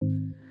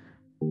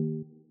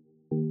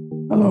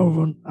Hello,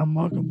 everyone, and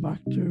welcome back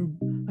to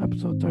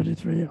episode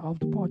 33 of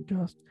the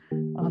podcast.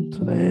 And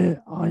today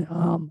I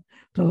am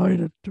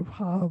delighted to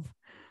have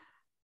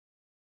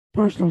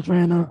personal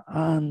trainer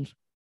and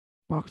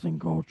boxing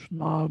coach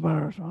Niall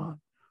Barrett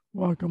on.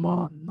 Welcome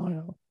on,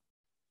 Niall.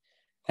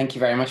 Thank you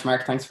very much,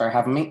 Mark. Thanks for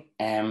having me.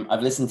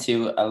 I've listened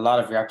to a lot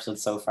of your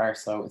episodes so far,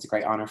 so it's a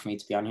great honor for me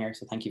to be on here.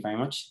 So thank you very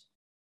much.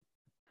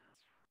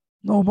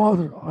 No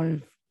bother,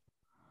 I've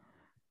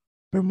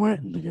been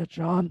waiting to get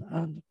you on,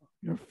 and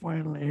you're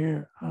finally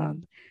here,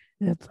 and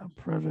it's a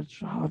privilege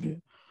to have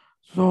you.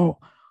 So,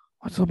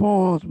 I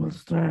suppose we'll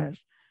start.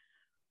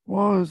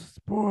 Was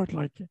sport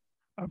like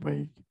a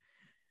big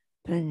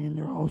thing in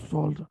your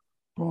household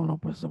growing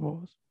up, I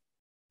suppose?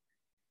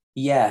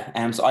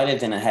 Yeah, so I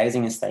lived in a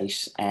housing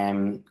estate,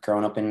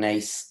 growing up in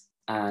Naas,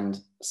 and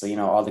so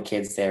all the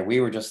kids there, we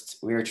were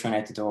thrown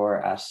out the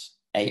door at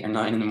 8 or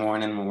 9 in the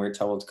morning when we were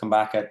told to come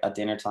back at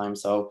dinner time.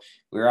 So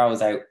we were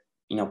always out,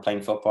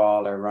 playing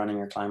football or running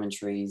or climbing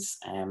trees.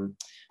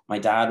 My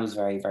dad was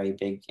very, very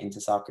big into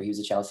soccer. He was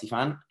a Chelsea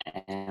fan,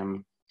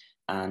 and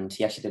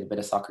he actually did a bit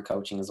of soccer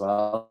coaching as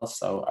well.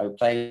 So I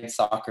played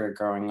soccer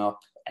growing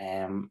up,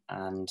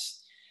 and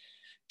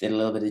did a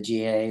little bit of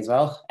GAA as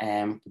well.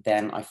 But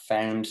then I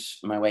found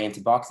my way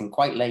into boxing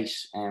quite late.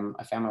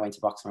 I found my way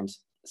into boxing around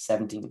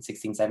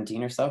 16,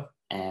 17 or so,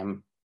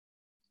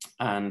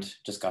 and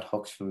just got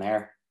hooked from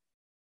there.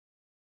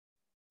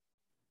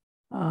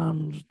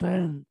 And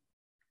then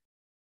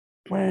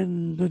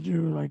when did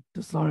you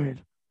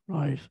decide,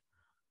 right,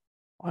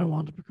 I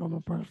want to become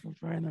a personal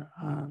trainer?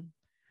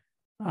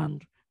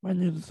 And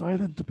when you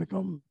decided to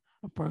become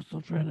a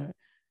personal trainer,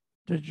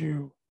 did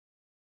you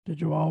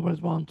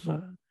always want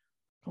to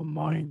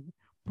combine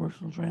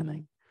personal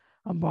training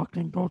and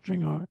boxing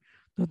coaching, or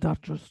did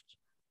that just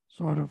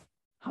sort of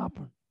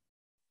happen?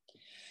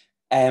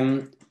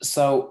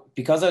 So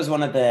because I was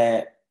one of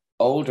the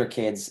older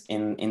kids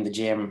in the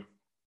gym,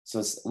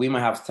 so we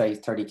might have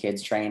 30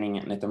 kids training,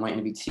 and there might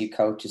only be 2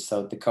 coaches.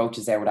 So the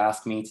coaches there would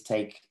ask me to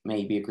take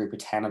maybe a group of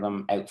 10 of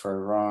them out for a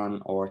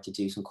run or to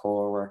do some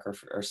core work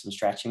or some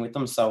stretching with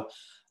them. So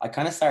I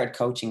kind of started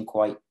coaching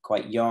quite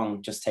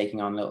young, just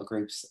taking on little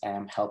groups,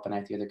 helping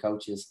out the other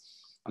coaches.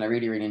 And I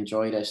really, really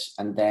enjoyed it.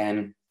 And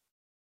then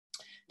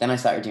I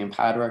started doing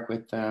pad work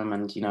with them,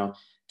 and,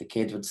 the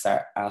kids would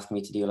start asking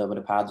me to do a little bit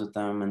of pads with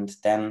them. And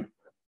then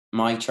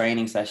my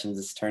training sessions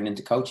has turned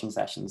into coaching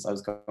sessions. I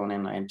was going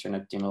in, I ended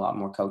up doing a lot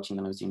more coaching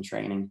than I was doing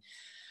training.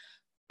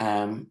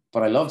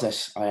 But I loved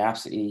it. I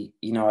absolutely,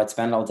 I'd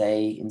spend all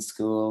day in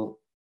school,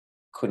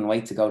 couldn't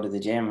wait to go to the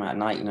gym at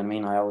night. You know what I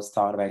mean? I always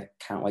thought about,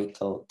 can't wait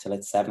till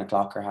it's 7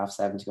 o'clock or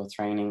 7:30 to go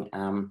training.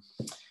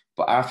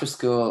 But after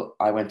school,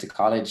 I went to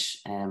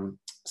college.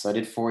 So I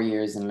did 4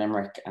 years in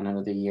Limerick and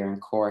another year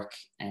in Cork.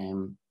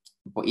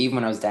 But even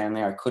when I was down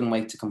there, I couldn't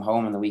wait to come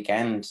home on the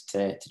weekend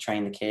to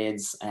train the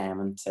kids,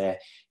 and to,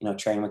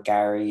 train with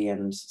Gary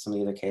and some of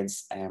the other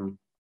kids. And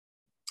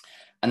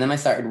then I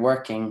started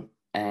working.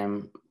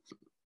 And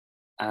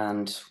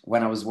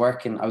when I was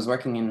working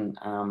in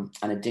an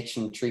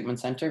addiction treatment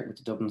centre with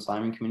the Dublin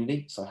Simon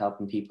community. So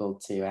helping people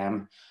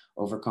to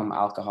overcome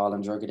alcohol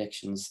and drug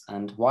addictions.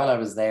 And while I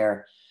was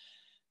there,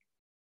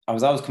 I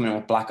was always coming in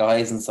with black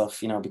eyes and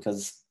stuff,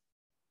 because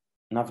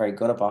I'm not very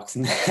good at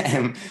boxing.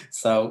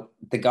 So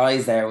the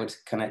guys there would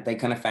kind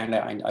of found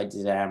out I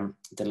did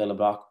a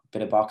little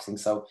bit of boxing.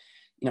 So,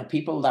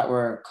 people that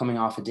were coming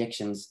off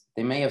addictions,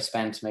 they may have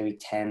spent maybe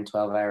 10,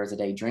 12 hours a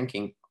day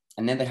drinking,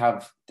 and then they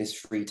have this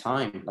free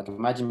time. Like,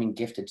 imagine being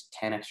gifted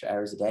 10 extra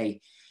hours a day.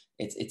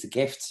 It's a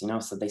gift,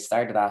 so they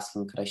started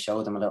asking, could I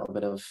show them a little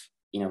bit of,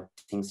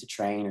 things to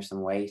train or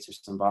some weights or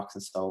some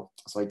boxing. So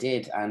I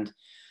did. And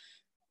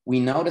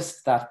we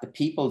noticed that the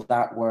people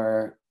that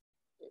were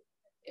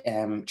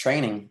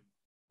training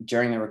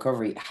during the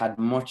recovery had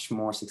much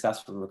more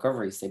successful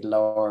recoveries. They'd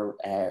lower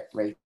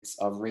rates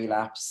of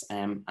relapse,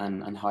 and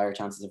higher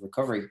chances of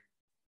recovery.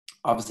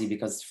 Obviously,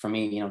 because for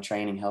me,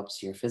 training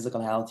helps your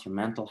physical health, your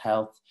mental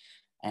health.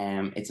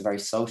 It's a very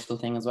social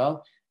thing as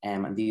well.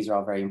 And these are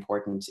all very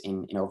important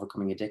in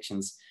overcoming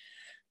addictions.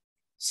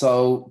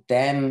 So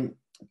then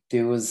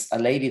there was a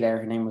lady there,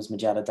 her name was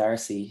Majella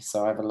Darcy.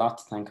 So I have a lot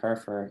to thank her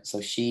for. So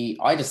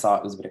I just thought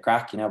it was a bit of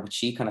crack, but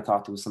she kind of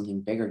thought there was something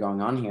bigger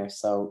going on here.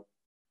 So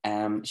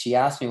she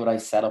asked me would I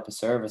set up a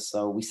service.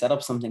 So we set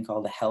up something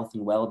called the Health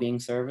and Wellbeing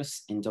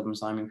Service in Dublin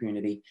Simon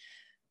community.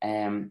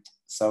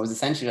 So it was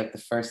essentially like the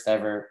first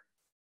ever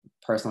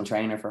personal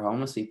trainer for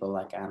homeless people.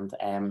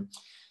 And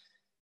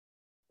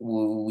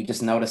we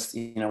just noticed,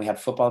 we had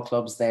football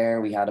clubs there.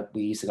 We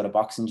used to go to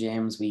boxing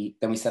gyms.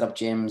 Then we set up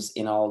gyms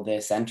in all the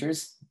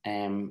centres,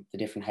 the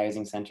different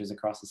housing centres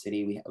across the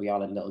city. We all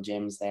had little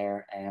gyms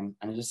there, and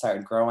it just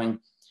started growing.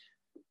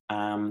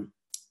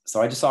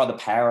 So I just saw the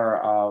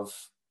power of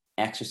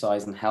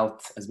exercise and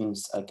health has been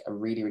like a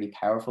really, really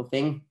powerful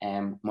thing,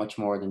 much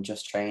more than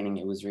just training.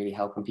 It was really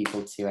helping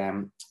people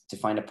to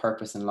find a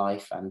purpose in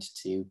life and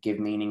to give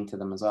meaning to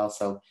them as well.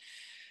 So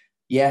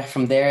yeah,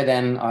 from there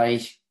then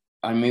I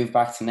I moved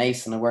back to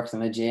Naas and I worked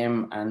in a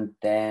gym. And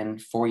then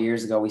 4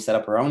 years ago, we set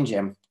up our own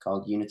gym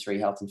called Unit 3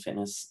 Health and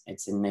Fitness.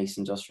 It's in Naas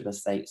Industrial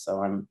Estate.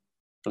 So I'm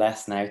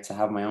blessed now to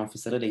have my own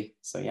facility.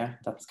 So yeah,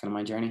 that's kind of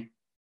my journey.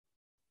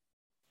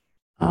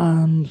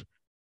 And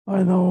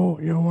I know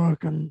you're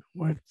working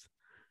with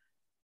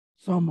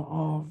some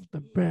of the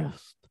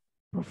best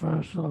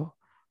professional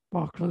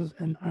boxers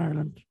in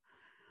Ireland.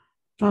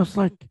 Just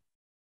like,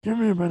 give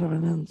me a bit of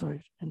an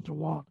insight into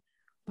what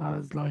that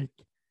is like.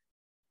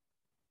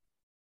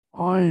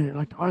 I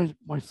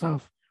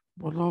myself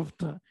would love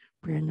to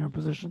be in your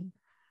position,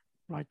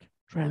 like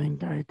training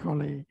Gary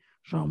Cully,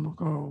 Sean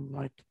McComb,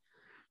 like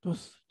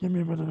just give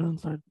me a bit of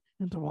insight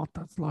into what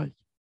that's like.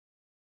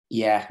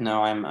 Yeah,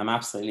 no, I'm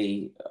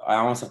absolutely. I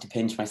almost have to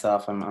pinch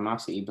myself. I'm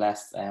absolutely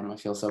blessed. I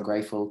feel so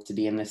grateful to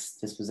be in this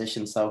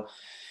position. So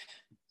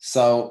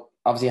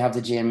obviously I have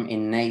the gym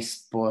in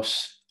Naas, but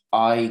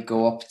I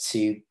go up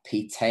to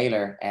Pete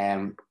Taylor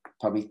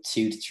probably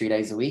 2 to 3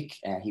 days a week.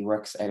 He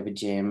works out of a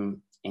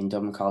gym in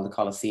Dublin called the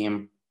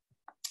Coliseum.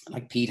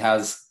 Like Pete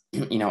has,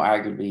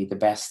 arguably the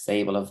best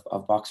stable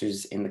of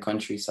boxers in the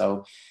country.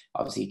 So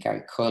obviously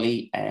Gary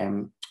Cully,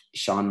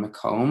 Sean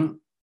McComb,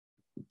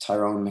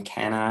 Tyrone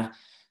McKenna,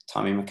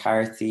 Tommy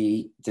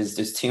McCarthy.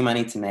 There's too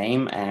many to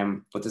name,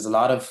 but there's a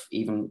lot of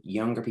even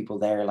younger people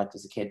there. Like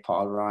there's a kid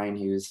Paul Ryan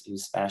who's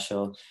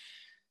special,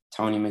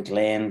 Tony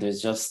McGlynn.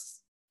 There's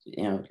just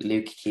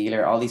Luke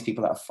Keeler. All these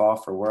people that have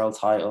fought for world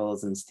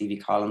titles, and Stevie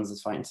Collins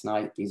is fighting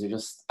tonight. These are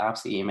just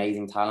absolutely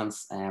amazing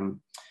talents, and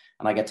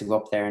I get to go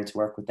up there and to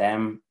work with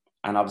them,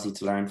 and obviously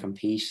to learn from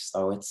Pete.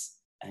 So it's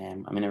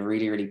I'm in a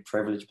really really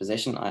privileged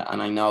position,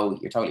 and I know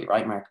you're totally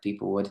right, Mark.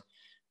 People would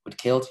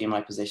kill to be in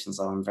my position,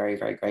 so I'm very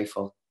very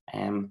grateful.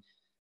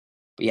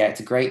 But yeah, it's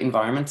a great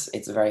environment.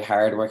 It's a very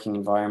hard working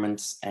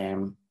environment.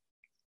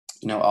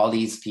 All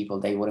these people,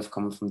 they would have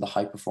come from the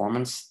high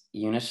performance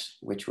unit,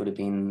 which would have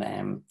been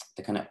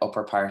the kind of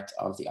upper part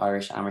of the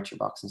Irish Amateur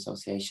Boxing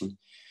Association.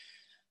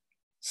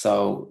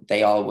 So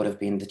they all would have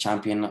been the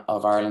champion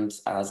of Ireland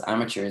as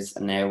amateurs,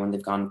 and now when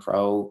they've gone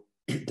pro,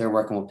 they're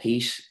working with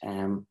Pete.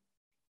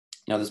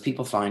 There's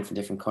people flying from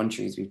different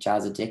countries. We've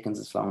Jazza Dickens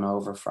has flown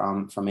over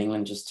from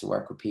England just to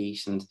work with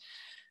Pete, and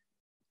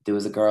there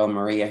was a girl,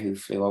 Maria, who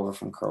flew over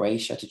from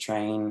Croatia to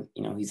train.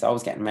 He's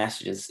always getting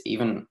messages.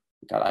 Even,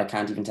 God, I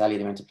can't even tell you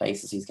the amount of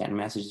places he's getting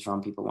messages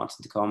from people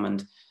wanting to come.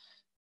 And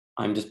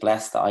I'm just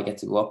blessed that I get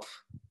to go up,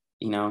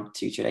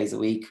 2-3 days a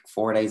week,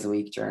 4 days a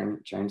week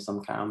during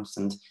some camps,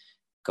 and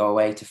go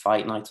away to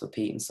fight nights with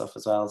Pete and stuff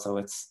as well. So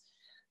it's,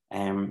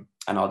 and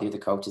all the other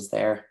coaches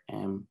there.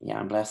 Yeah,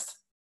 I'm blessed.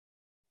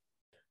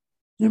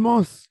 You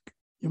must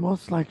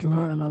like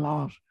learn a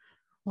lot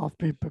of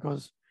Pete,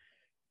 because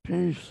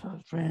Pete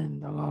has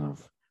trained a lot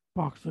of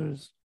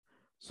boxers,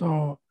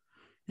 so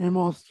he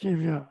must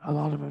give you a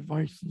lot of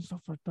advice and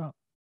stuff like that.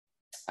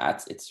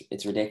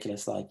 It's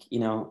ridiculous,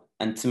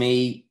 and to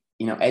me,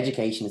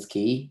 education is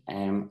key,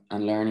 and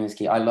learning is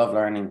key. I love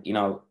learning,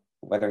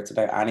 whether it's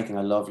about anything.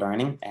 I love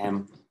learning,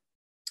 and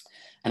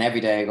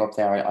every day I go up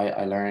there,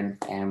 I learn,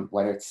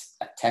 whether it's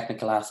a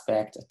technical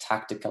aspect, a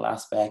tactical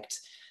aspect,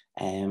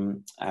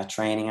 a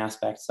training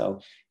aspect. So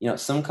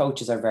some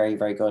coaches are very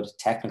very good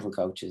technical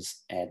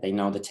coaches. They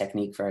know the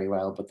technique very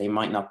well, but they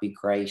might not be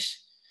great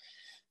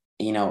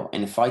in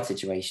a fight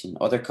situation.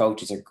 Other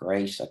coaches are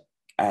great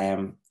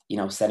at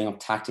setting up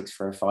tactics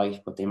for a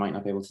fight, but they might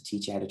not be able to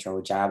teach you how to throw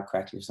a jab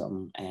correctly or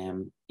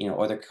something.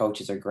 Other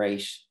coaches are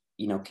great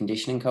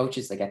conditioning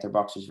coaches. They get their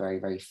boxers very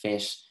very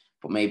fit,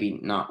 but maybe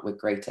not with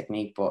great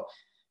technique. But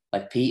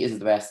like Pete is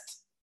the best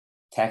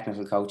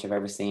technical coach I've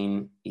ever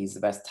seen. He's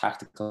the best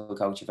tactical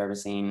coach I've ever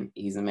seen.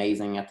 He's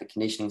amazing at the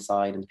conditioning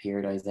side and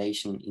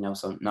periodization,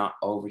 so not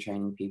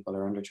overtraining people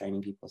or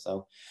undertraining people.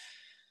 So,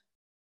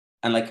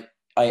 and like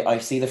I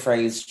see the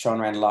phrase thrown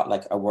around a lot,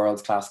 like a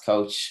world-class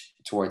coach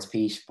towards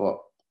Pete, but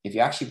if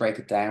you actually break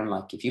it down,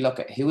 like if you look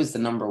at who is the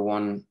number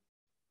one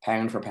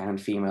pound for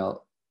pound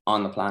female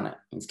on the planet,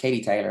 it's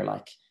Katie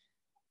Taylor,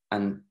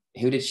 and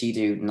who did she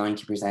do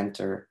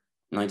 90% or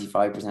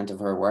 95% of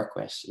her work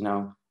with,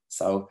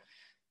 so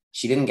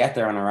she didn't get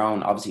there on her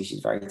own. Obviously, she's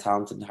very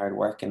talented and hard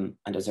work and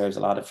deserves a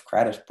lot of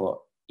credit. But,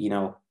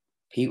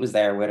 Pete was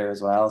there with her as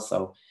well.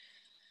 So,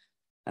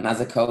 and as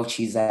a coach,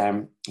 he's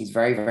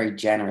very, very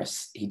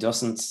generous.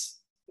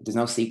 There's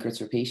no secrets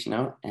for Pete,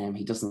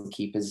 he doesn't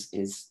keep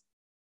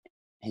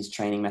his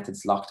training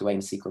methods locked away in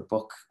a secret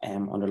book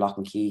under lock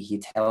and key. He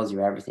tells you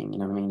everything, you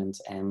know what I mean?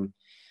 And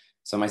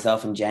so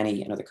myself and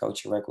Jenny, another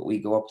coach who work with, we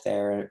go up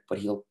there, but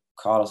he'll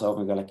call us over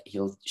and go,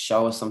 he'll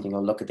show us something,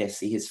 he'll look at this,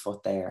 see his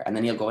foot there, and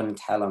then he'll go in and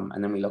tell him,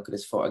 and then we look at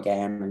his foot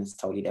again and it's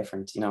totally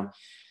different,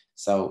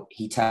 so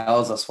he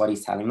tells us what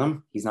he's telling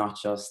them. He's not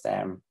just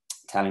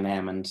telling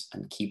them and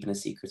keeping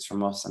his secrets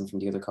from us and from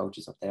the other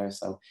coaches up there.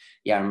 So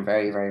yeah, I'm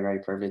very very very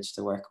privileged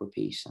to work with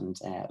Pete and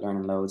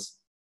learning loads.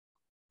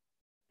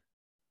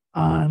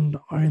 And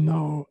I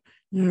know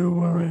you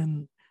were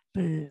in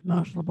the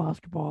National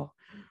Basketball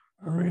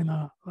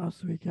Arena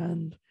last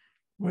weekend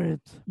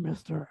with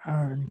Mr.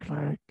 Aaron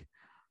Clark,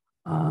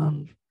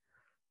 and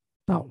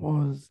that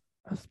was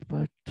a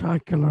spectacular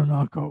spectacular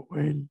knockout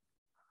win.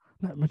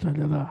 Let me tell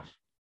you that.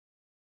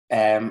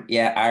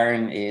 Yeah,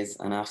 Aaron is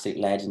an absolute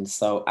legend.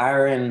 So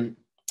Aaron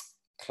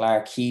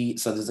Clark,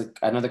 so there's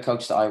another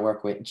coach that I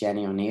work with,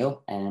 Jenny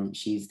O'Neill.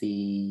 She's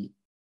the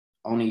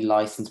only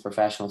licensed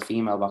professional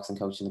female boxing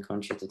coach in the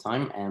country at the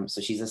time.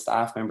 So she's a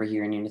staff member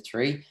here in Unit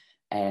 3.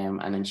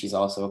 And then she's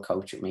also a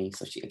coach with me.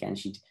 So she'd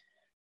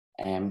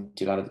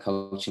do a lot of the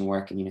coaching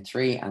work in Unit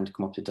 3 and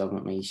come up to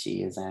Dublin with me.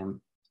 She is,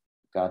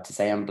 God, to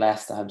say I'm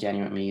blessed to have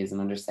Jenny with me is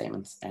an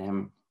understatement.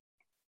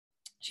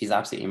 She's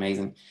absolutely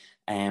amazing.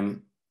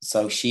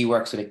 So she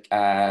works with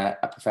a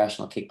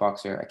professional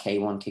kickboxer, a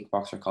K1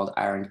 kickboxer called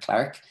Aaron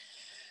Clark.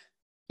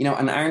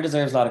 And Aaron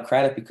deserves a lot of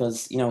credit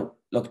because,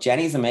 look,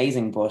 Jenny's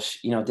amazing, but,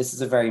 this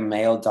is a very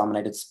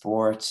male-dominated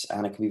sport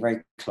and it can be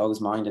very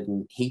close-minded.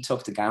 And he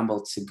took the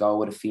gamble to go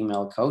with a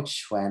female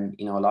coach when,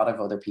 a lot of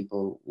other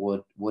people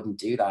wouldn't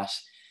do that.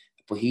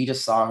 But he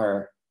just saw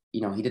her, he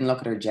didn't look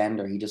at her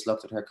gender. He just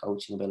looked at her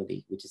coaching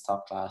ability, which is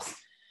top class.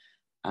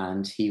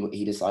 And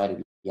he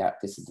decided, yeah,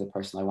 this is the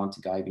person I want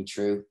to guide me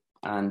through.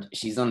 And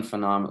she's done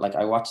phenomenal. Like,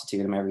 I watch the two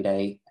of them every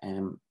day.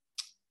 And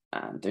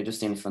they're just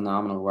doing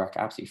phenomenal work,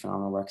 absolutely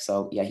phenomenal work.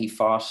 So yeah, he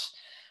fought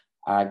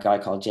a guy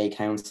called Jay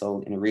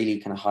Council in a really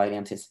kind of highly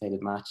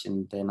anticipated match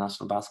in the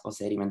National Basketball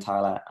Stadium in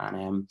Tala.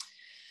 And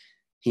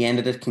he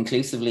ended it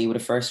conclusively with a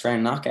first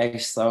round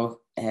knockout.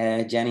 So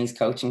Jenny's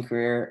coaching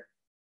career,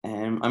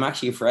 I'm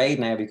actually afraid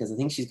now because I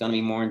think she's going to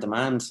be more in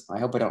demand. I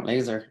hope I don't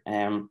lose her.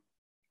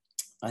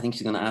 I think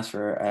she's going to ask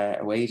for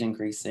a wage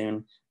increase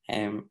soon.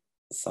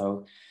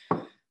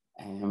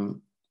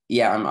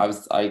 Yeah,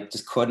 I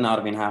just could not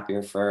have been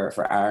happier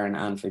for Aaron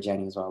and for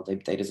Jenny as well.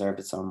 They deserved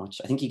it so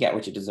much. I think you get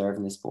what you deserve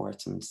in this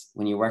sport, and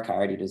when you work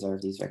hard, you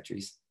deserve these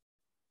victories.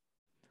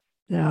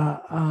 Yeah,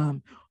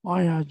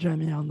 I had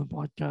Jenny on the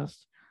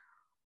podcast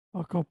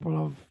a couple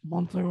of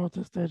months ago at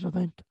this stage, I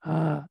think.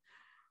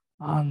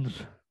 And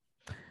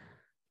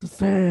to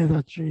say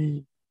that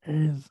she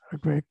is a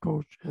great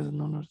coach is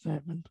an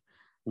understatement.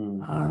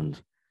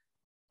 And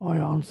I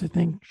honestly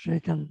think she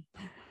can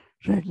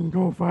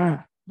go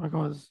far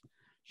because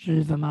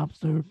she's an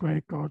absolute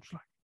great coach.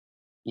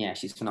 Yeah,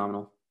 she's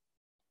phenomenal.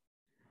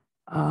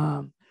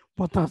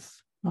 But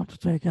that's not to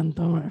take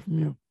anything away from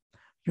you.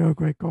 You're a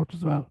great coach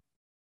as well.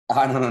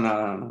 Oh,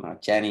 no.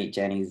 Jenny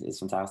is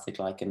fantastic.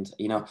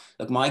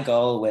 Look, my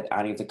goal with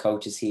any of the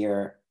coaches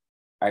here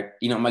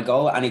my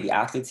goal with any of the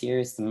athletes here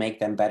is to make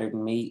them better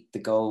than me. The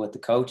goal with the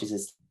coaches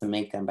is to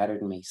make them better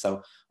than me.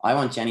 So I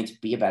want Jenny to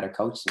be a better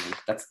coach than me.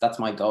 That's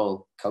my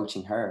goal,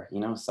 coaching her,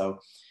 So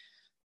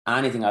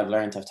anything I've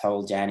learned, I've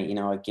told Jenny,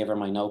 I give her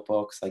my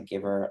notebooks, I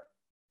give her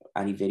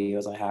any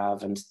videos I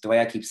have. And the way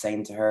I keep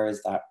saying to her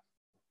is that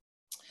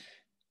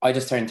I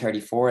just turned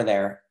 34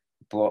 there,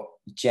 but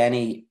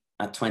Jenny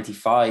at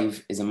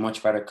 25 is a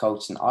much better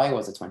coach than I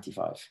was at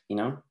 25,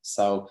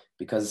 So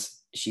because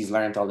she's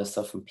learned all this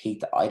stuff from Pete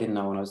that I didn't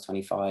know when I was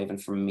 25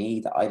 and from me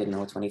that I didn't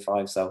know at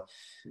 25. So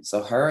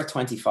her at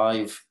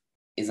 25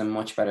 is a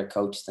much better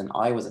coach than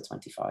I was at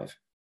 25.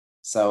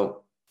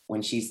 So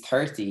when she's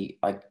 30,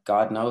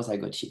 God knows how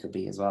good she could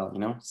be as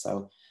well,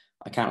 So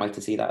I can't wait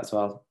to see that as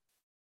well.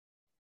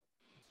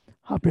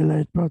 Happy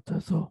late birthday,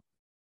 so.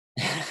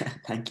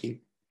 Thank you.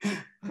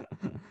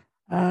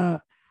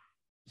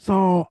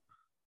 So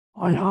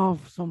I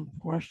have some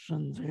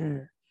questions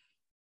here,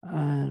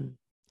 and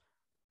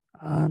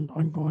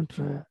I'm going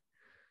to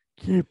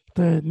keep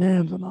the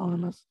names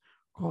anonymous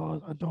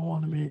because I don't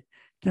want to be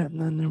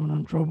getting anyone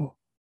in trouble.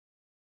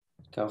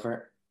 Go for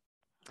it.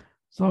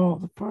 So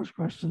the first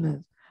question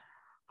is,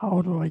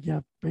 how do I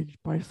get big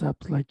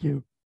biceps like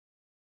you?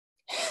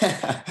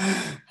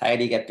 How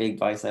do you get big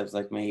biceps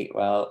like me?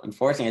 Well,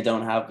 unfortunately, I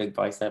don't have big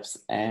biceps.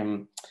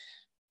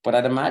 But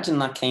I'd imagine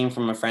that came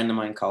from a friend of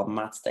mine called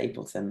Matt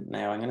Stapleton.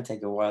 Now, I'm going to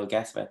take a wild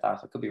guess about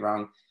that. I could be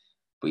wrong.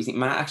 But you see,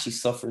 Matt actually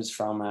suffers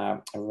from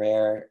a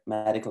rare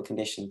medical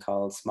condition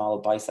called small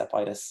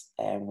bicepitis,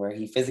 where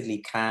he physically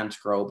can't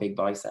grow big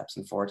biceps,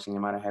 unfortunately,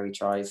 no matter how he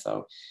tries.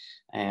 So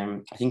I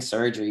think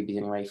surgery would be the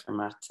only way for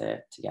Matt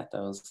to get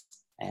those.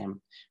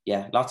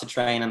 Yeah, lots of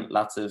training,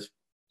 lots of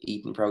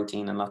eating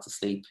protein and lots of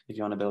sleep if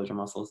you want to build your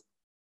muscles.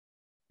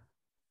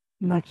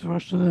 Next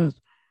question is,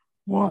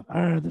 what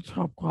are the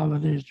top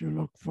qualities you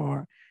look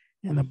for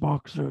in a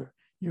boxer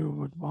you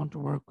would want to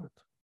work with?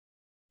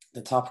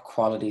 The top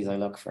qualities I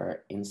look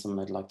for in someone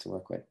I'd like to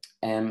work with.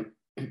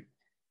 To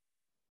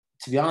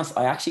be honest,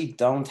 I actually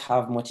don't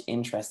have much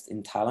interest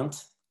in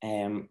talent.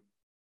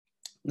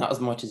 Not as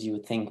much as you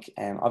would think.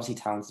 Obviously,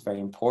 talent is very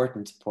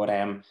important, but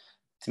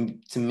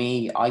to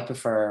me, I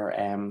prefer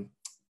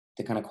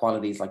the kind of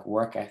qualities like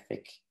work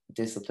ethic,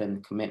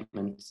 discipline,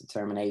 commitment,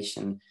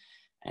 determination.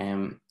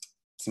 To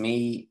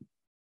me,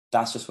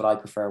 that's just what I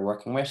prefer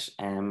working with.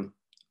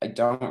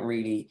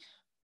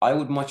 I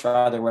would much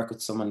rather work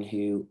with someone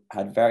who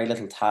had very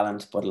little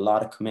talent, but a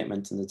lot of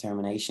commitment and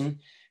determination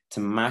to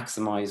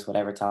maximize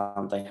whatever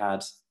talent they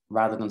had,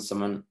 rather than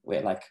someone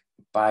with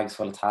bags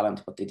full of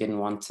talent, but they didn't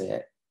want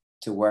to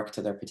work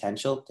to their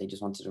potential. They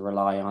just wanted to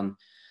rely on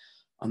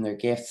their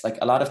gifts.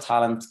 A lot of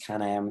talent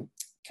can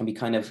can be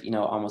kind of,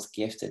 almost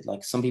gifted.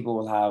 Like some people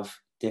will have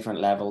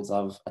different levels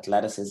of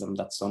athleticism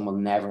that some will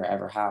never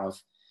ever have.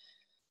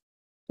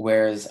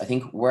 Whereas I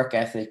think work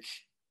ethic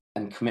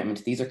and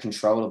commitment, these are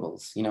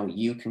controllables.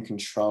 You can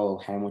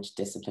control how much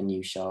discipline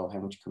you show, how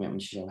much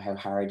commitment you show, how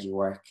hard you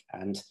work.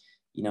 And,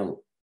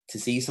 to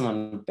see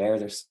someone bare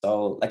their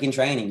soul, like in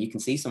training, you can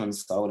see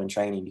someone's soul in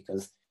training,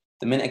 because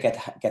the minute it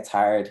gets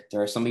hard,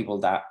 there are some people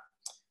that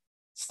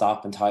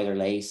stop and tie their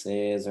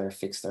laces or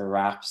fix their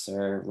wraps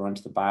or run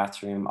to the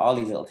bathroom, all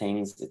these little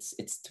things. It's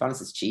to be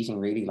honest, it's cheating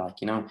really,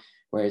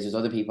 whereas there's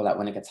other people that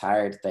when it gets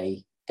hard,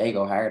 they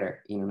go harder,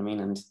 you know what I mean?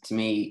 And to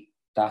me,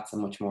 that's a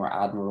much more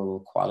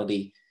admirable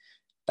quality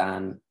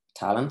than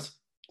talent.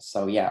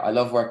 So yeah, I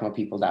love working with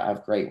people that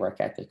have great work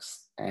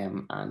ethics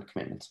and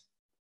commitment.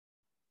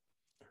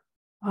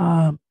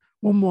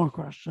 One more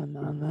question,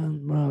 and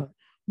then we'll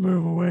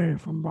move away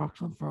from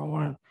boxing for a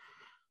while.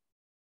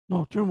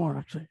 No, two more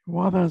actually.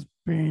 What has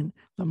been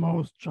the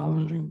most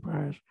challenging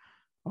part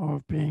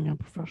of being a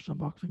professional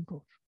boxing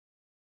coach?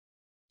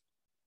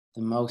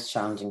 The most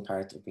challenging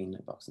part of being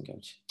a boxing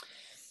coach.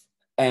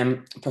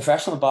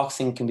 Professional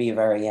boxing can be a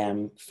very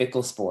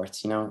fickle sport.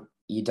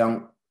 You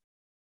don't,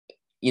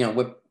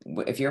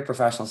 if you're a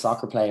professional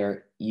soccer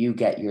player, you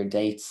get your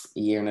dates a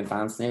year in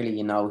advance nearly.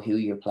 You know who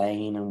you're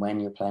playing and when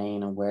you're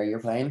playing and where you're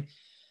playing.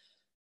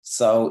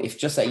 So if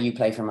just say you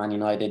play for Man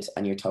United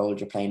and you're told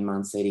you're playing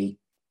Man City,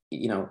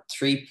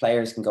 3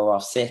 players can go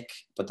off sick,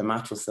 but the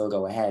match will still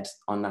go ahead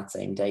on that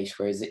same date.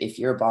 Whereas if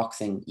you're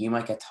boxing, you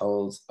might get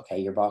told, okay,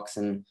 you're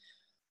boxing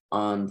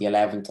on the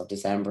 11th of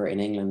December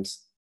in England.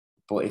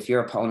 But if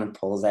your opponent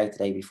pulls out the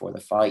day before the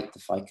fight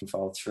can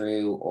fall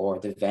through, or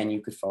the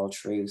venue could fall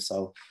through.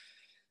 So,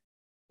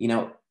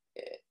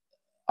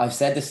 I've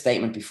said this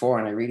statement before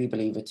and I really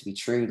believe it to be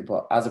true,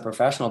 but as a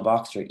professional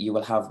boxer, you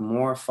will have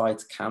more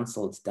fights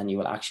cancelled than you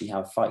will actually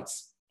have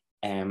fights.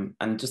 And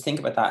just think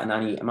about that.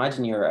 And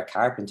imagine you're a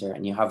carpenter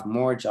and you have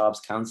more jobs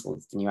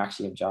cancelled than you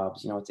actually have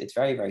jobs. It's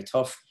very, very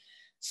tough.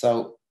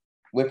 So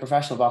with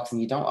professional boxing,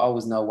 you don't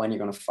always know when you're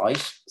going to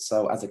fight.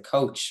 So as a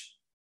coach,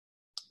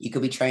 you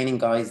could be training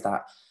guys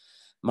that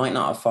might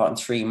not have fought in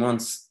 3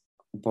 months,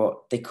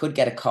 but they could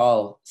get a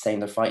call saying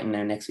they're fighting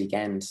now next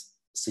weekend.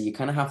 So you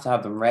kind of have to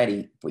have them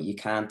ready, but you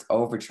can't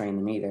overtrain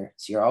them either.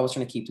 So you're always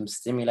trying to keep them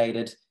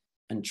stimulated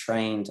and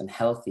trained and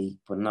healthy,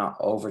 but not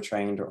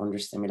overtrained or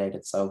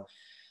understimulated. So,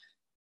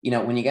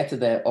 when you get to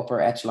the upper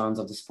echelons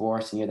of the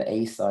sport and you're the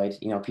A side,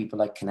 people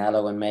like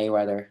Canelo and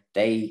Mayweather,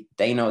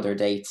 they know their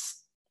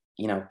dates.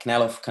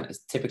 Canelo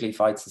typically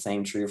fights the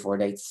same 3 or 4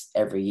 dates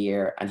every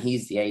year, and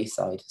he's the A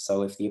side.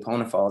 So if the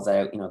opponent falls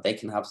out, they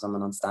can have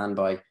someone on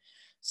standby.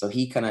 So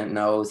he kind of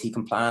knows he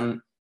can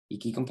plan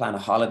a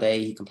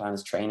holiday, he can plan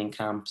his training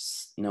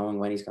camps, knowing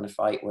when he's going to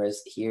fight.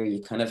 Whereas here,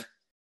 you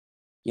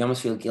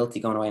almost feel guilty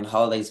going away on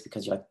holidays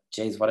because you're like,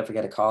 geez, what if I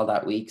get a call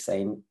that week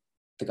saying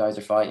the guys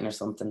are fighting or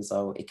something?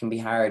 So it can be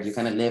hard. You're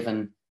kind of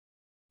living,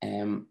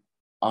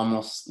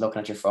 almost looking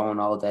at your phone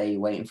all day,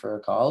 waiting for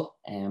a call.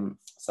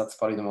 So that's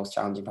probably the most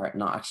challenging part,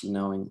 not actually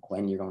knowing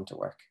when you're going to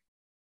work.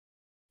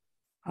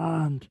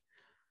 And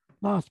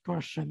last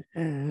question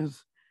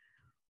is,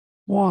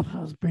 what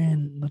has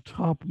been the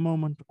top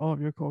moment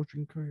of your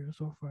coaching career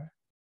so far?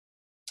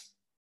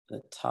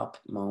 The top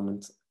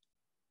moment,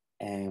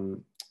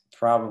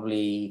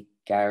 probably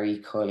Gary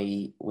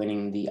Cully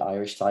winning the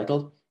Irish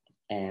title.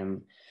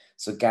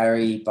 So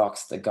Gary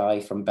boxed a guy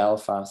from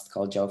Belfast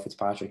called Joe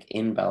Fitzpatrick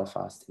in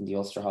Belfast in the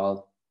Ulster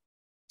Hall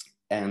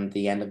and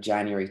the end of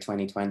January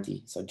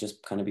 2020. So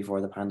just kind of before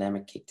the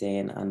pandemic kicked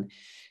in. And,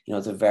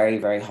 it's a very,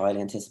 very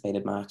highly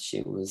anticipated match.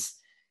 It was,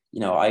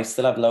 I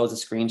still have loads of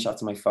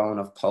screenshots on my phone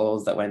of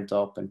polls that went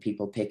up and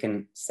people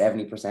picking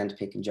 70%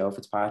 picking Joe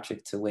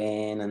Fitzpatrick to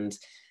win.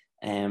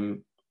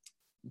 And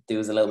there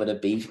was a little bit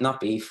of beef, not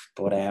beef,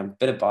 but a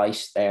bit of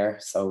bite there.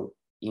 So,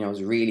 it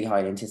was a really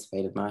highly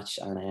anticipated match.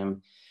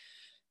 And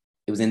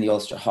it was in the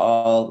Ulster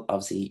Hall.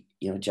 Obviously,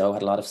 Joe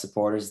had a lot of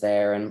supporters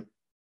there. And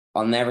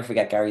I'll never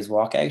forget Gary's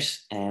walkout.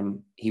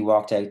 He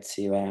walked out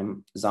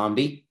to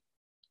Zombie.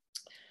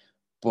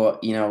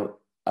 But,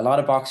 a lot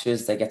of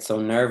boxers, they get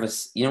so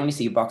nervous. When you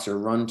see a boxer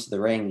run to the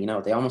ring,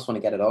 they almost want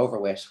to get it over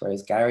with.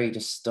 Whereas Gary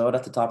just stood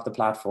at the top of the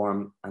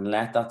platform and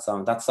let that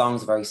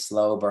song's a very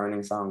slow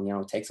burning song.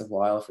 It takes a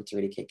while for it to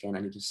really kick in.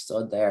 And he just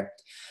stood there.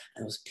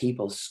 And it was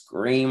people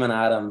screaming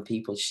at him,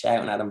 people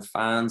shouting at him,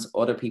 fans,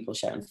 other people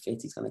shouting,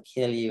 Fitz, he's going to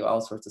kill you,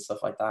 all sorts of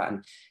stuff like that.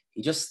 And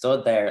he just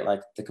stood there.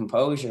 Like, the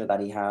composure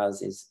that he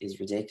has is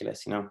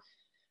ridiculous,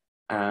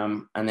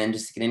 And then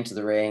just to get into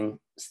the ring,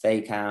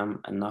 stay calm,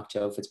 and knock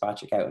Joe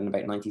Fitzpatrick out in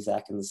about 90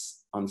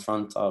 seconds on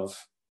front of,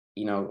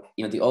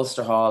 the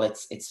Ulster Hall.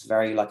 It's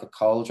very like a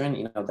cauldron.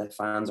 The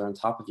fans are on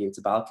top of you. It's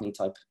a balcony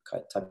type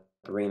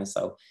arena.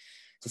 So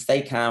to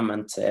stay calm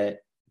and to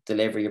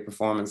deliver your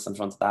performance in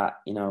front of that,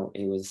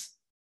 it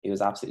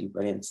was absolutely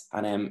brilliant.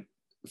 And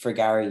for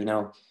Gary,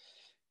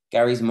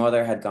 Gary's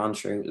mother had gone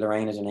through,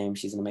 Lorraine is her name,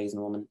 she's an amazing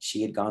woman.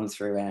 She had gone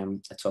through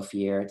a tough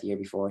year the year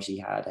before. She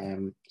had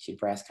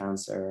breast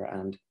cancer,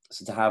 and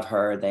so to have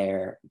her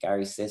there,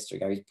 Gary's sister,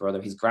 Gary's brother,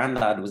 his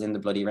granddad was in the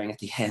bloody ring at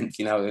the end.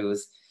 You know, it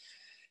was,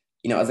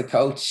 you know, as a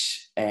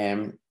coach,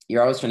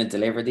 you're always trying to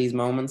deliver these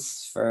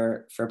moments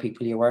for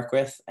people you work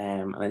with.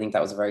 And I think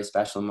that was a very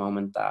special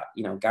moment that,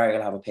 you know, Gary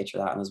will have a picture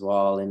of that on his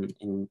wall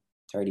in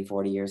 30,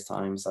 40 years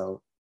time.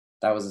 So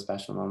that was a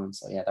special moment.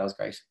 So yeah, that was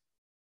great.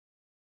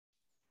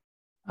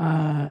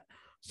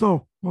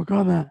 So we're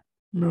gonna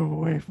move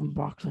away from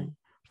boxing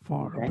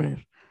for a Okay. bit.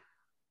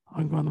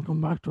 I'm gonna come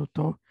back to it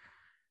though.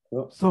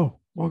 Cool. So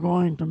we're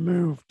going to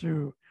move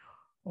to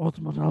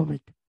Ultimate Hell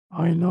Week.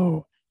 I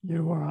know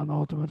you were on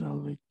Ultimate Hell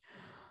Week.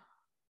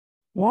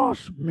 What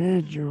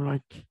made you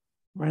like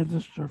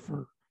register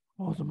for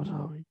Ultimate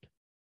Hell Week?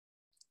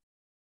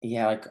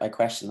 Yeah, I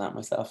question that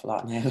myself a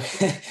lot now.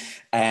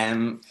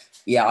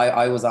 Yeah,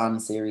 I was on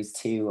series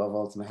 2 of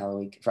Ultimate Hell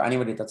Week. For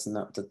anybody that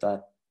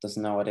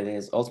doesn't know what it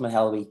is, Ultimate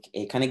Hell Week,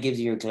 it kind of gives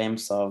you a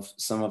glimpse of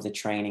some of the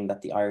training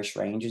that the Irish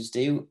Rangers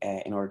do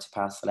in order to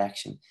pass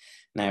selection.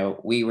 Now,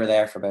 we were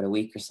there for about a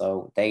week or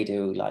so. They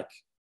do like,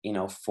 you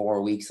know,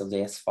 4 weeks of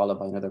this, followed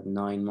by another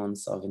 9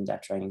 months of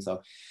in-depth training.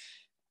 So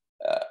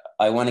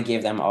I want to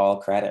give them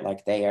all credit.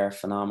 Like, they are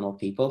phenomenal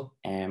people.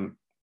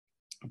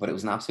 But it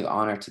was an absolute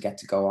honor to get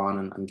to go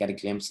on and get a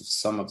glimpse of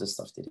some of the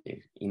stuff they do,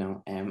 you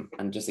know,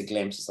 and just a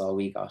glimpse is all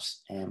we got.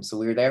 So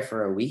we were there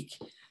for a week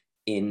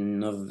in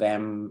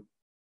November,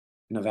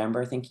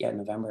 I think. Yeah,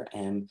 November.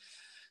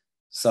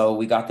 So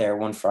we got there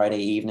one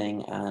Friday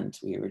evening and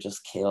we were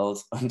just killed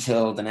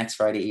until the next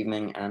Friday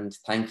evening. And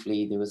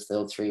thankfully there was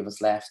still 3 of us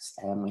left,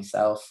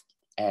 myself,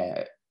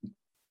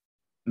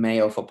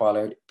 Mayo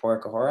footballer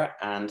Porca Hora,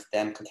 and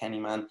then Kilkenny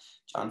man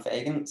John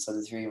Fagan. So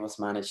the 3 of us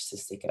managed to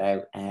stick it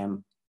out,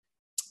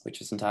 which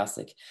was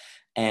fantastic.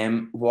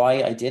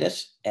 Why I did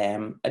it?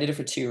 I did it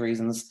for 2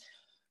 reasons.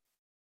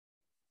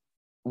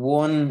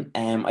 One,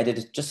 I did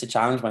it just to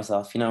challenge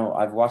myself. You know,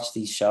 I've watched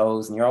these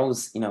shows and you're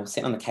always, you know,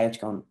 sitting on the couch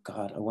going,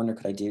 God, I wonder,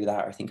 could I do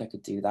that? Or I think I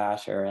could do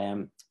that. Or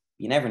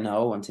you never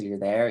know until you're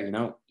there. You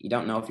know, you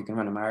don't know if you can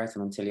run a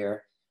marathon until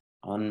you're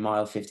on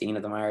mile 15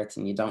 of the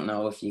marathon. You don't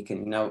know if you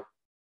can, you know,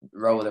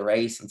 row the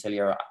race until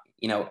you're,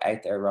 you know,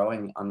 out there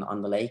rowing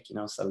on the lake, you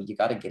know. So you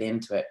got to get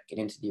into it, get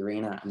into the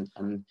arena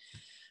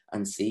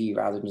and see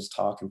rather than just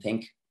talk and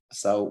think.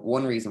 So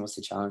one reason was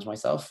to challenge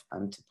myself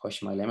and to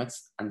push my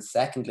limits. And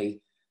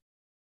secondly,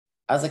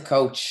 as a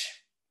coach,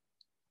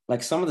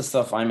 like, some of the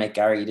stuff I make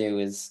Gary do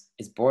is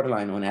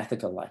borderline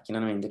unethical. Like, you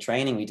know what I mean? The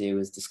training we do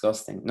is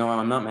disgusting. No,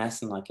 I'm not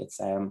messing. Like, it's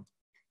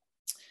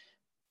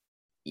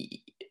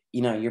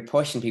you know, you're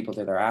pushing people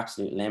to their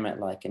absolute limit.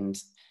 Like,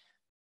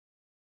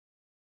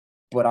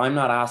 but I'm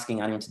not asking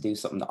anyone to do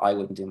something that I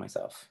wouldn't do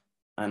myself.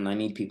 And I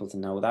need people to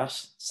know that.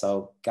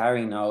 So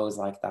Gary knows,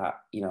 like, that,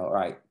 you know,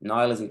 right,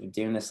 Niall is either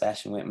doing this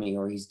session with me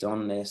or he's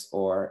done this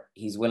or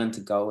he's willing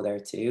to go there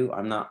too.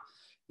 I'm not,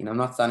 you know, I'm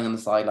not standing on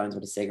the sidelines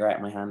with a cigarette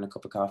in my hand and a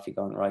cup of coffee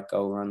going, right,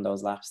 go run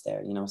those laps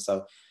there, you know.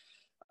 So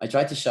I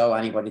tried to show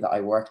anybody that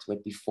I worked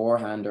with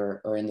beforehand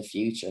or in the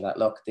future that,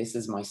 look, this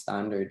is my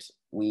standard.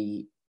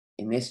 We,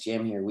 in this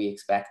gym here, we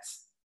expect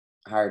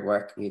hard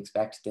work, we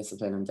expect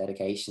discipline and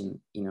dedication,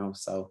 you know.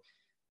 So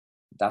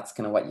that's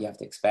kind of what you have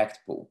to expect.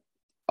 But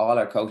all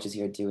our coaches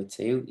here do it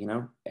too, you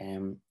know.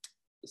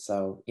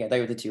 So yeah, they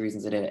were the 2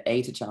 reasons I did it.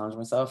 A, to challenge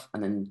myself,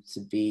 and then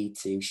to B,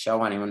 to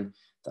show anyone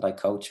that I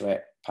coach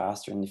with,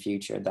 past or in the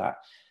future, that,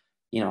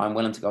 you know, I'm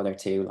willing to go there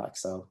too. Like,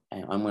 so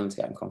I'm willing to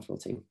get uncomfortable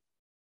too.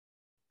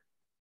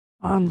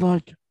 And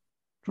like,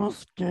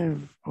 just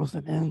give us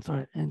an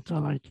insight into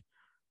like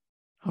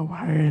how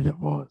hard it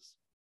was.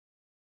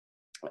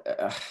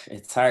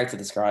 It's hard to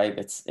describe.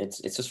 It's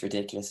just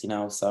ridiculous, you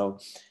know. So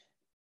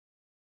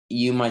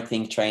you might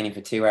think training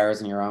for 2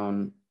 hours on your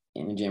own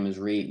in the gym is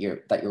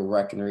you're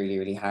working really,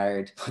 really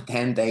hard, but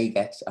then they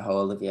get a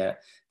hold of you,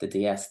 the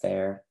DS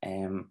there,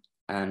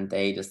 and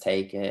they just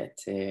take it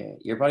to,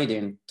 you're probably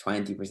doing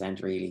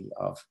 20% really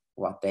of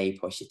what they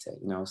push you to,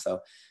 you know.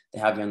 So they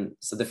have you on.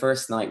 So the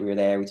first night we were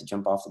there, we had to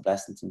jump off the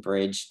Blessington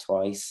Bridge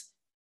twice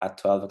at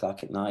 12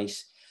 o'clock at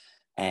night.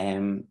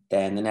 Then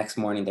the next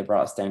morning they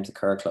brought us down to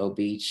Kirklow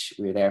Beach.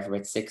 We were there for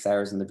about 6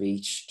 hours on the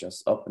beach,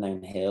 just up and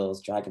down the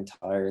hills, dragging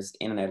tires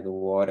in and out of the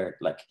water.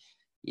 Like,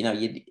 you know,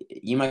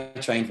 you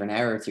might train for an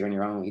hour or 2 on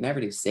your own. You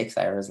never do 6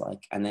 hours,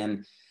 like, and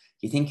then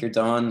you think you're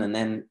done. And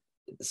then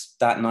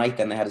that night,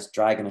 then they had us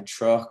dragging a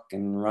truck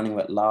and running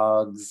with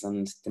logs.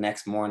 And the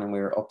next morning we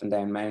were up and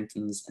down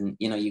mountains. And,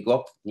 you know, you go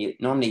up,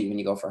 normally when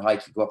you go for a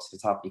hike, you go up to the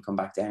top, you come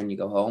back down, you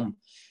go home.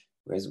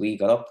 Whereas we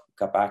got up,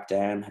 got back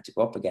down, had to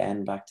go up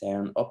again, back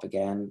down, up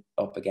again,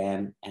 up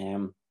again.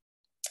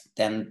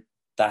 Then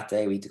that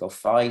day we had to go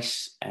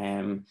fight.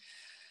 You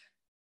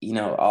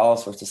know, all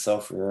sorts of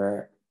stuff. We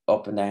were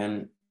up and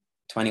down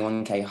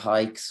 21K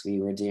hikes.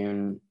 We were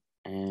doing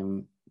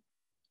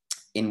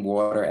in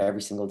water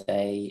every single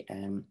day.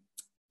 And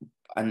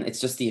it's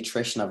just the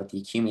attrition of it,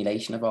 the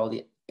accumulation of all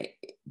the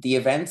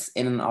events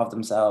in and of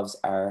themselves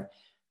are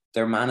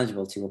they're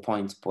manageable to a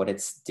point, but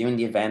it's doing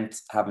the event,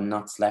 having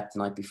not slept the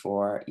night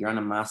before, you're on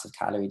a massive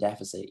calorie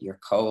deficit, you're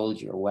cold,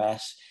 you're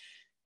wet,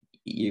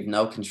 you've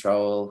no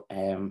control.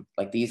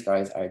 Like these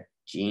guys are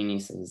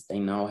geniuses. They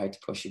know how to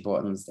push your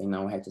buttons. They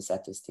know how to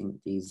set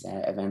these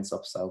events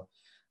up. So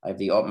I have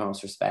the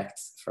utmost respect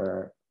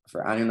for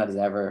anyone that has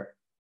ever.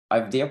 I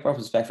have the utmost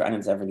respect for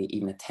anyone that's ever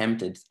even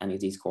attempted any of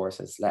these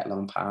courses, let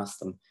alone passed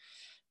them.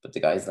 But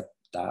the guys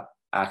that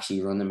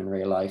actually run them in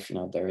real life,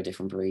 they're a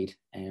different breed.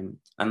 And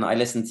I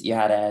listened. You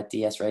had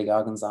DS Ray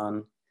Goggins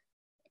on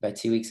about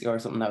 2 weeks ago or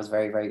something. That was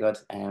very, very good.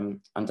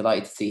 I'm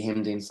delighted to see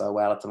him doing so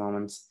well at the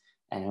moment,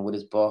 with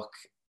his book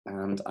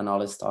and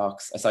all his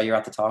talks. I saw you're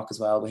at the talk as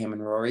well with him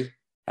and Rory.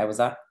 How was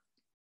that?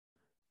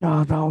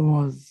 Yeah, that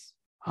was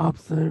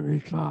absolutely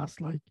class.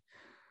 Like,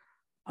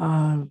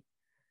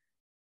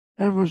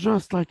 it was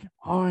just like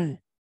I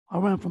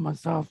went for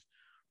myself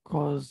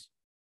because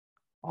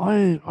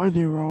I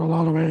do a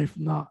lot away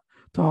from that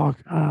talk,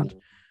 and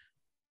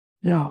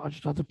yeah, I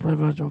just had the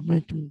privilege of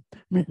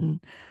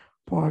meeting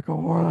Paul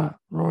O'Hara,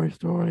 Roy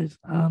Stories,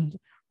 and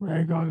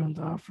Ray Goggins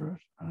after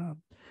it.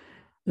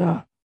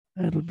 Yeah,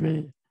 it'll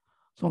be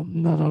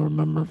something that I'll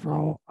remember for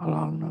a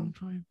long, long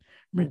time.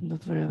 Meeting the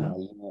three of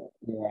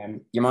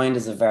them. Your mind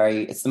is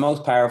it's the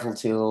most powerful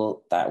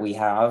tool that we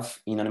have,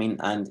 you know what I mean?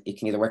 And it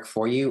can either work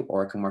for you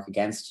or it can work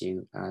against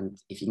you. And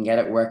if you can get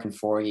it working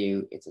for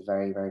you, it's a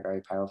very, very,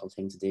 very powerful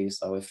thing to do.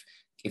 So if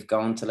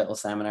going to little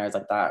seminars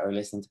like that or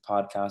listening to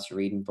podcasts or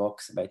reading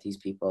books about these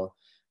people,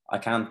 I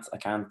can't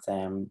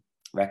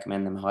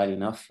recommend them highly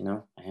enough,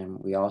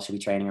 we all should be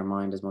training our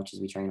mind as much as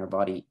we train our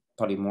body,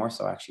 probably more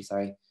so actually,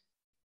 sorry.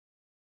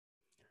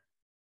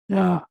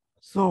 Yeah,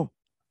 so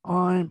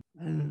I'm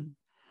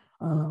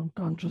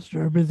conscious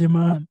you're a busy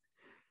man,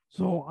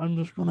 so I'm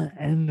just going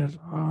to end it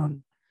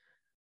on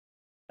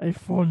a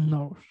fun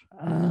note.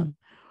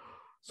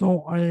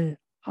 So I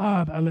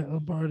had a little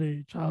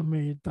birdie tell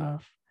me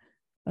that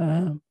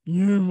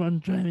you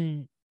and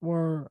Jenny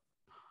were,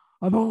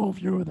 I don't know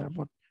if you were there,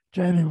 but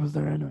Jenny was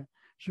there anyway.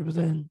 She was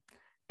in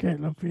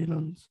Caitlin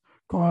Phelan's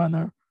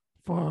corner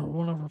for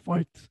one of her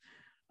fights,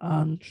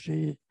 and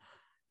she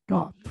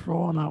got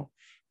thrown out.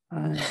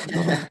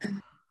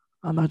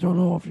 And I don't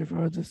know if you've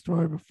heard this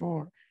story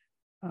before,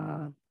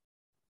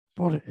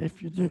 but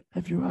if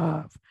you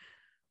have,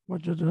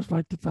 would you just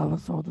like to tell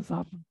us how this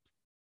happened?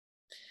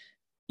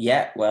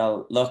 Yeah,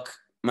 well, look,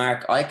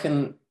 Mark, I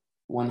can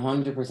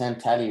 100%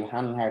 tell you,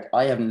 hand on heart,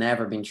 I have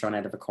never been thrown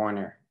out of a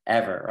corner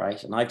ever,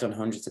 right? And I've done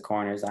hundreds of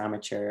corners,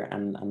 amateur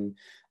and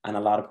a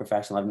lot of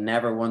professional. I've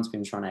never once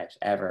been thrown out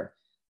ever.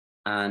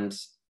 And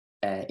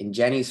in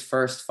Jenny's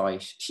first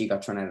fight, she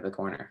got thrown out of the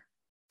corner.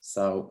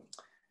 So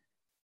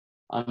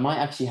I might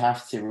actually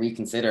have to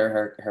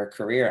reconsider her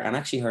career and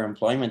actually her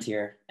employment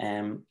here.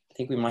 I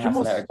think we might have to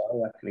let her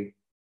go, actually.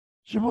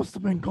 She must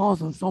have been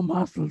causing some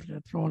hassle to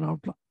get thrown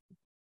out.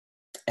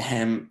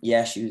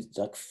 Yeah, she was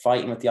like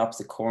fighting with the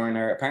opposite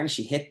corner. Apparently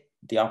she hit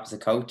the opposite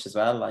coach as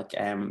well. Like,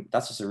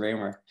 that's just a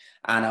rumor.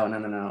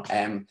 No.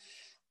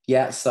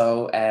 Yeah,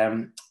 so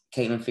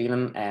Caitlin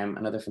Phelan,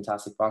 another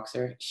fantastic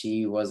boxer,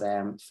 she was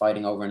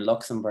fighting over in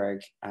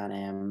Luxembourg,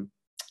 and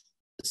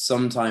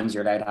sometimes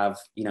you're allowed to have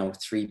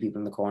 3 people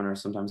in the corner,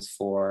 sometimes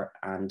 4,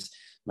 and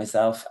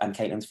myself and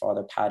Caitlin's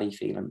father, Paddy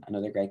Phelan,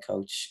 another great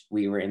coach,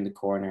 we were in the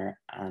corner,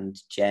 and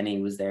Jenny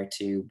was there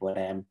too, but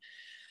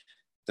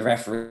the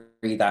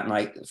referee that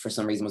night for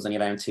some reason was only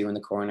allowing 2 in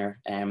the corner.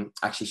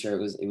 Actually sure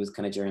it was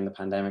kind of during the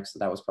pandemic, so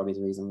that was probably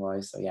the reason why.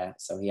 So yeah,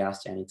 so he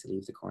asked Jenny to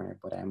leave the corner,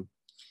 but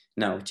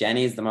no,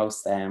 Jenny is the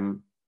most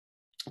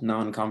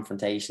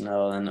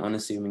non-confrontational and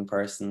unassuming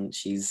person.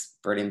 She's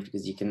brilliant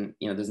because you can,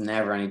 there's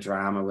never any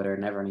drama with her,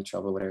 never any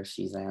trouble with her.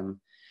 She's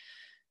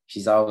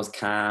always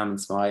calm and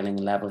smiling and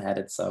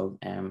level-headed. So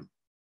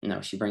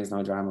no, she brings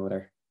no drama with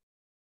her.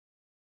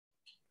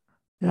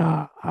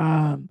 Yeah.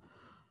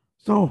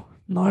 So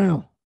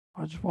Niall,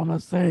 I just want to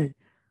say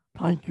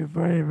thank you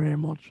very, very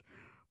much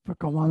for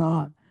coming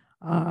on,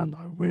 and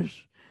I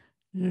wish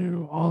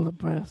you all the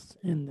best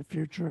in the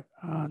future.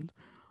 And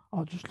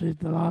I'll just leave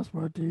the last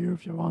word to you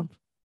if you want.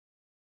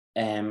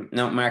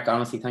 No, Mark,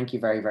 honestly, thank you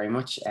very, very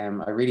much. I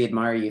really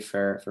admire you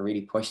for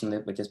really pushing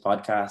it with this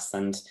podcast.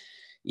 And,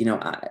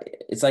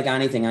 it's like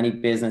any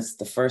business,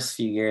 the first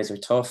few years are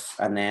tough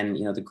and then,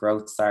 the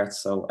growth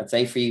starts. So I'd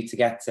say for you to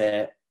get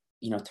to,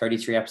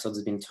 33 episodes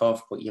has been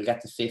tough, but you'll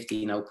get to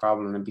 50, no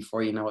problem. And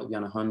before you know it, you'll be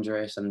on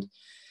 100 and,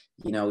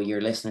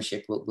 your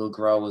listenership will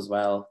grow as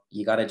well.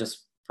 You got to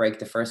just break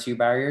the first few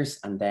barriers.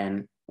 And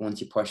then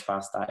once you push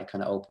past that, it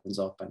kind of opens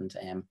up,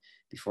 and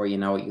before you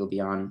know it, you'll be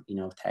on,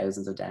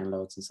 thousands of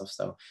downloads and stuff.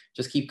 So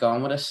just keep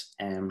going with it.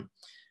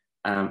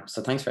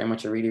 So thanks very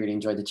much. I really, really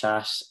enjoyed the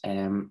chat.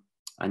 And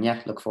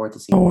yeah, look forward to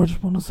seeing you. I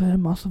just want to say a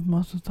massive,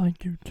 massive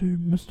thank you to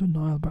Mr.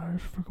 Niall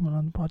Barrett for coming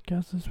on the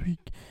podcast this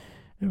week.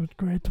 It was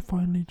great to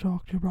finally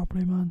talk to you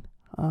properly, man.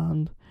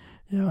 And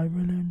yeah, I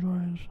really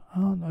enjoyed it.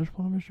 And I just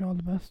want to wish you all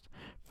the best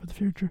for the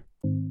future.